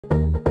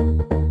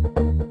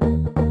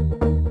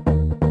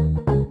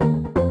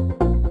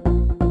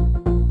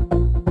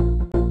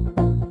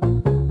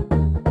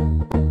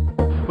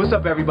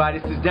What's up, everybody?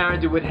 This is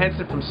Darrin with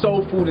Henson from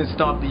Soul Food and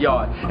Stomp the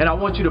Yard, and I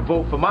want you to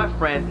vote for my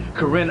friend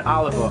Corinne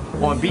Oliver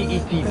on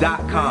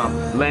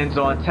BET.com, Lens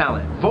on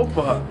Talent. Vote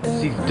for her.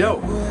 She's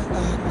dope.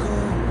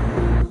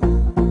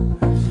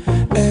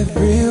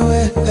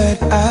 Everywhere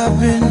that I've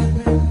been,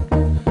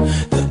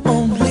 the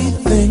only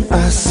thing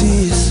I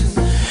see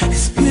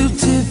is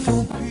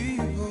beautiful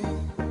people.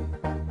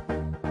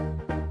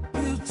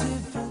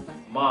 Beautiful.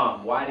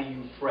 Mom, why do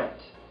you fret?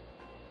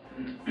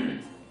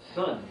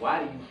 Son,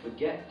 why do you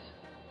forget?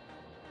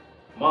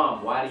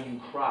 Mom, why do you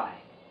cry?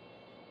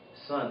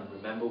 Son,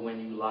 remember when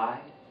you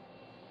lied?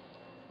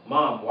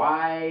 Mom,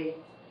 why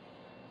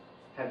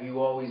have you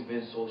always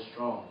been so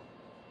strong?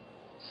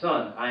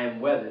 Son, I am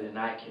weathered and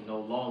I can no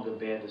longer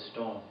bear the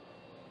storm.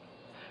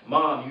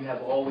 Mom, you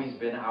have always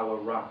been our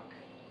rock.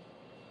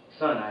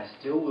 Son, I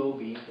still will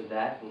be, for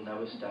that will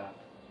never stop.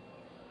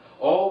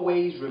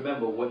 Always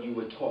remember what you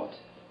were taught.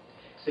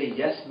 Say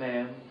yes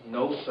ma'am,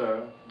 no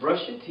sir,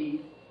 brush your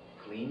teeth,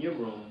 clean your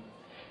room,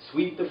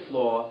 sweep the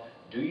floor,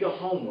 do your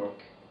homework,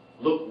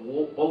 look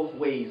both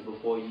ways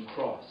before you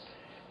cross.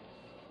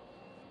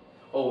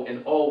 Oh,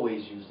 and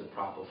always use the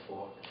proper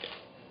fork.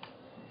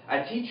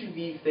 I teach you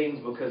these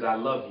things because I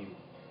love you.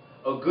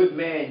 A good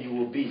man you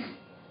will be,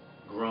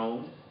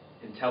 grown,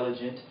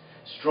 intelligent,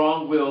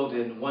 strong-willed,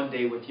 and one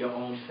day with your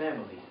own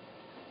family.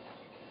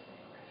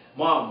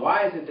 Mom,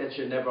 why is it that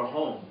you're never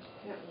home?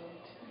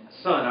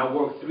 Son, I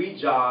work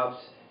 3 jobs,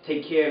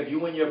 take care of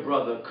you and your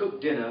brother,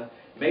 cook dinner,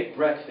 make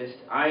breakfast,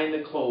 iron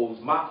the clothes,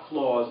 mop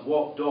floors,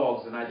 walk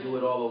dogs, and I do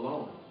it all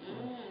alone.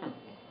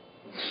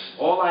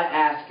 All I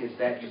ask is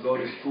that you go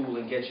to school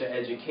and get your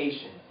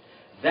education.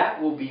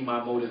 That will be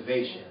my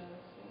motivation.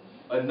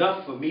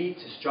 Enough for me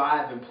to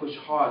strive and push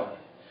harder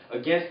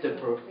against the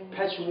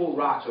perpetual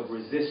rock of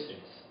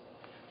resistance.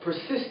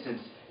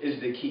 Persistence is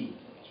the key.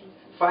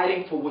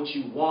 Fighting for what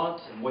you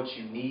want and what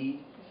you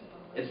need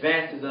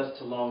advances us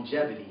to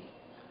longevity.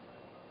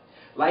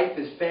 Life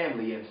is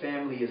family and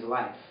family is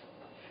life.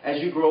 As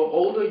you grow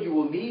older, you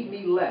will need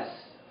me less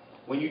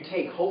when you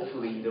take,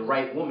 hopefully, the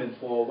right woman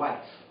for a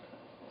wife.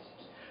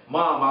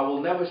 Mom, I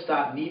will never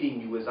stop needing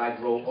you as I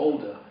grow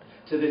older.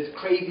 To this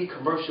crazy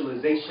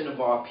commercialization of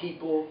our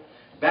people,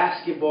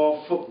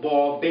 basketball,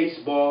 football,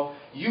 baseball,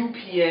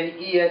 UPN,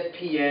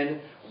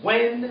 ESPN,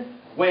 when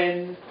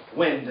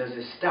does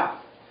it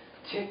stop?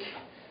 Tick,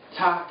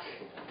 tock,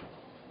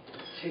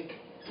 tick,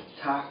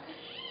 tock.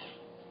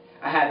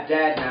 I have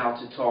Dad now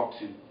to talk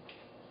to.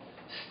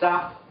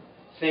 Stop,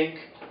 think,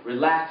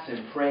 relax,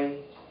 and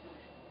pray.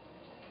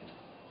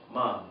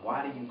 Mom,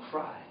 why do you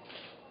cry?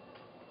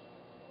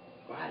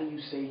 Why do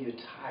you say you're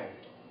tired?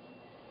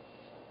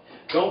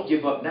 Don't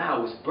give up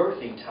now, it's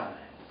birthing time.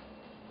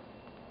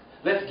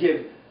 Let's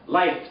give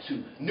life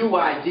to new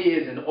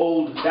ideas and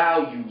old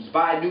values,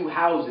 buy new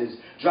houses,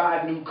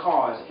 drive new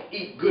cars,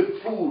 eat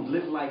good food,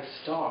 live like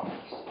stars.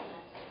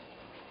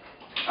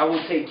 I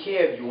will take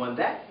care of you, on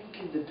that you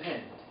can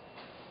depend.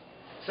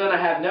 Son,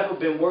 I have never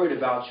been worried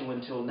about you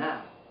until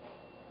now.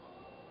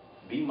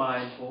 Be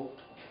mindful,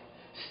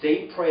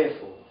 stay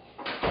prayerful,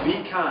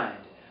 be kind.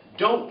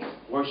 Don't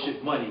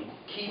worship money,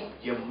 keep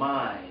your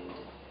mind.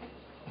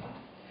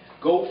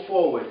 Go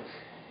forward,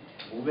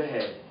 move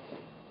ahead.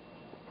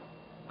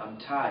 I'm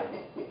tired,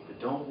 but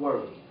don't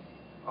worry,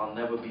 I'll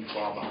never be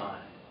far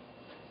behind.